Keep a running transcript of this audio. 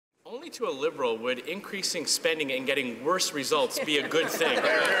to a Liberal, would increasing spending and getting worse results be a good thing?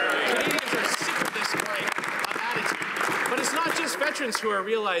 Canadians are sick of this kind of attitude. But it's not just veterans who are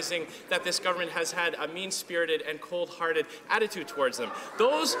realizing that this government has had a mean-spirited and cold-hearted attitude towards them.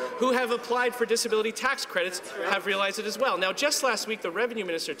 Those who have applied for disability tax credits have realized it as well. Now, just last week, the Revenue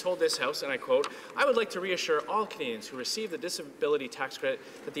Minister told this House, and I quote, "I would like to reassure all Canadians who receive the disability tax credit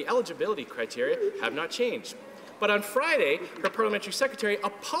that the eligibility criteria have not changed." But on Friday, her parliamentary secretary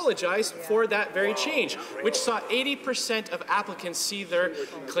apologized for that very change, which saw 80% of applicants see their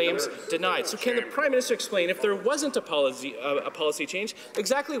claims denied. So can the Prime Minister explain, if there wasn't a policy change,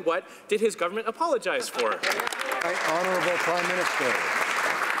 exactly what did his government apologize for? Right, Honourable Prime Minister.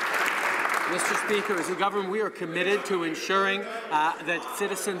 Mr. Speaker, as a government, we are committed to ensuring that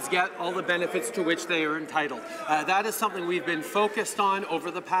citizens get all the benefits to which they are entitled. That is something we've been focused on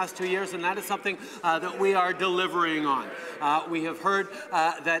over the past 2 years, and that is something that we are delivering on. We have heard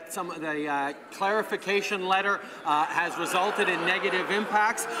that some of the clarification letter has resulted in negative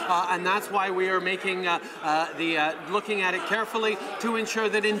impacts, and that's why we are making looking at it carefully to ensure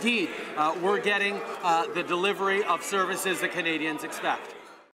that indeed we're getting the delivery of services that Canadians expect.